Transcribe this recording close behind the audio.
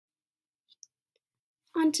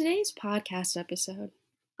On today's podcast episode,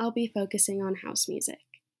 I'll be focusing on house music.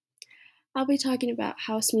 I'll be talking about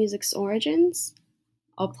house music's origins,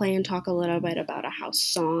 I'll play and talk a little bit about a house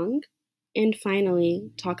song, and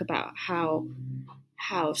finally talk about how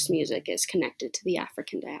house music is connected to the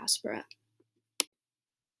African diaspora.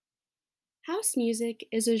 House music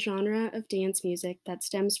is a genre of dance music that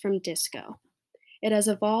stems from disco. It has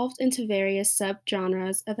evolved into various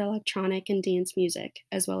subgenres of electronic and dance music,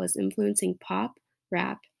 as well as influencing pop,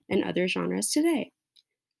 rap, and other genres today.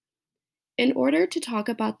 In order to talk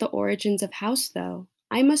about the origins of house, though,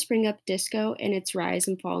 I must bring up disco and its rise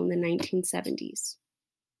and fall in the 1970s.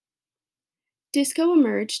 Disco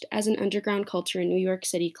emerged as an underground culture in New York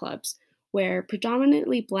City clubs, where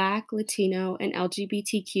predominantly Black, Latino, and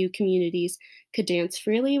LGBTQ communities could dance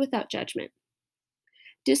freely without judgment.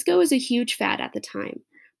 Disco was a huge fad at the time,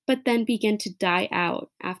 but then began to die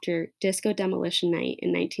out after Disco Demolition Night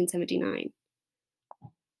in 1979.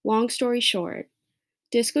 Long story short,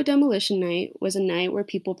 Disco Demolition Night was a night where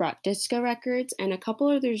people brought disco records and a couple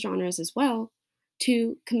other genres as well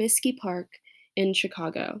to Comiskey Park in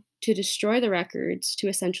Chicago to destroy the records to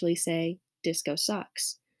essentially say, disco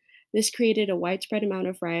sucks. This created a widespread amount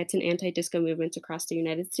of riots and anti-disco movements across the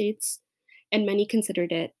United States, and many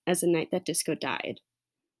considered it as a night that disco died.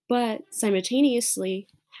 But simultaneously,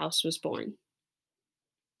 house was born.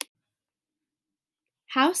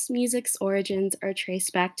 House music's origins are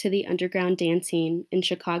traced back to the underground dance scene in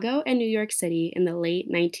Chicago and New York City in the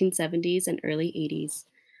late 1970s and early 80s.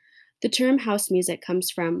 The term house music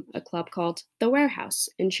comes from a club called The Warehouse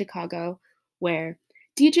in Chicago, where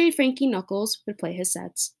DJ Frankie Knuckles would play his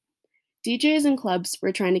sets. DJs and clubs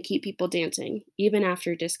were trying to keep people dancing, even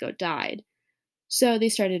after disco died. So they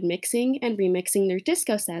started mixing and remixing their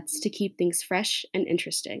disco sets to keep things fresh and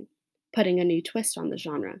interesting, putting a new twist on the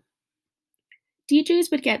genre.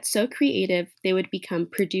 DJs would get so creative they would become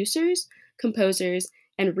producers, composers,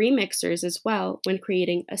 and remixers as well when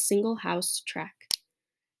creating a single house track.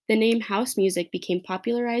 The name house music became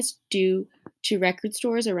popularized due to record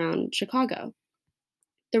stores around Chicago.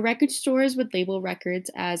 The record stores would label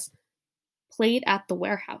records as played at the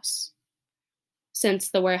Warehouse, since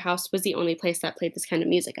the Warehouse was the only place that played this kind of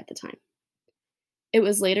music at the time. It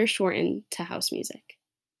was later shortened to house music.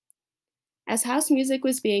 As house music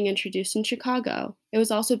was being introduced in Chicago, it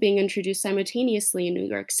was also being introduced simultaneously in New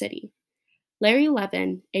York City. Larry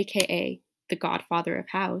Levin, aka the godfather of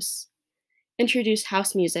house, introduced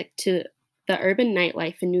house music to the urban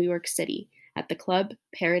nightlife in New York City at the club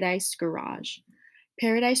Paradise Garage.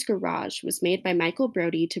 Paradise Garage was made by Michael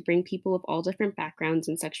Brody to bring people of all different backgrounds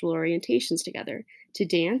and sexual orientations together to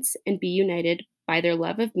dance and be united by their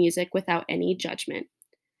love of music without any judgment.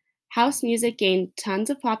 House music gained tons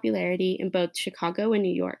of popularity in both Chicago and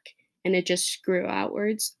New York, and it just grew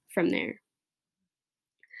outwards from there.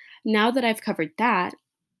 Now that I've covered that,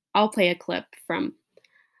 I'll play a clip from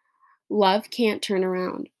Love Can't Turn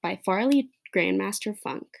Around by Farley Grandmaster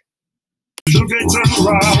Funk. Love can't turn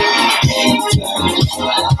around. Love can't turn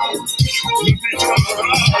around.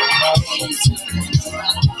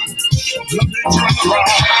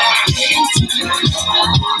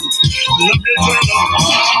 Love can't turn around.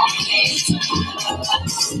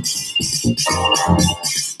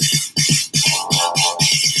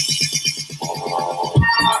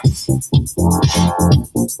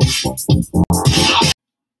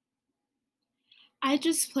 I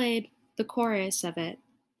just played the chorus of it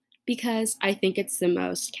because I think it's the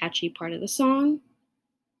most catchy part of the song,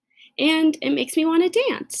 and it makes me want to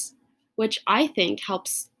dance, which I think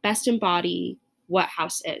helps best embody what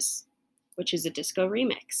house is, which is a disco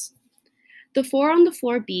remix. The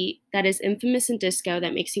 4-on-the-floor beat that is infamous in disco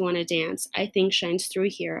that makes you want to dance, I think shines through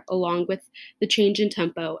here, along with the change in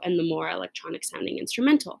tempo and the more electronic sounding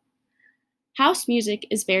instrumental. House music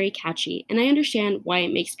is very catchy, and I understand why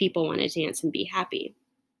it makes people want to dance and be happy.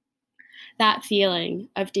 That feeling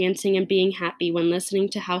of dancing and being happy when listening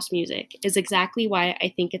to house music is exactly why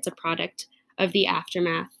I think it's a product of the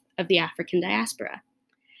aftermath of the African diaspora.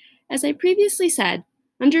 As I previously said,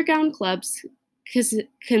 underground clubs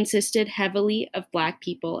consisted heavily of Black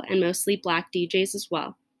people and mostly Black DJs as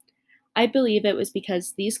well. I believe it was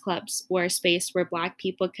because these clubs were a space where Black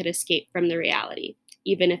people could escape from the reality,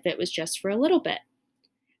 even if it was just for a little bit.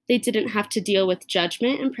 They didn't have to deal with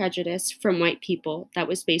judgment and prejudice from white people that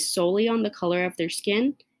was based solely on the color of their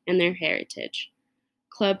skin and their heritage.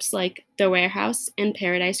 Clubs like The Warehouse and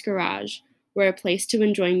Paradise Garage were a place to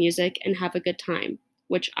enjoy music and have a good time,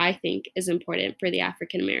 which I think is important for the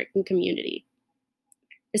African American community,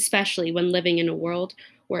 especially when living in a world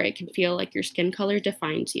where it can feel like your skin color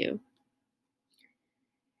defines you.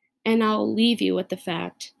 And I'll leave you with the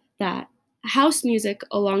fact that House music,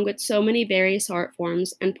 along with so many various art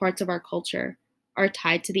forms and parts of our culture, are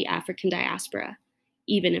tied to the African diaspora,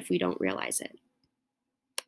 even if we don't realize it.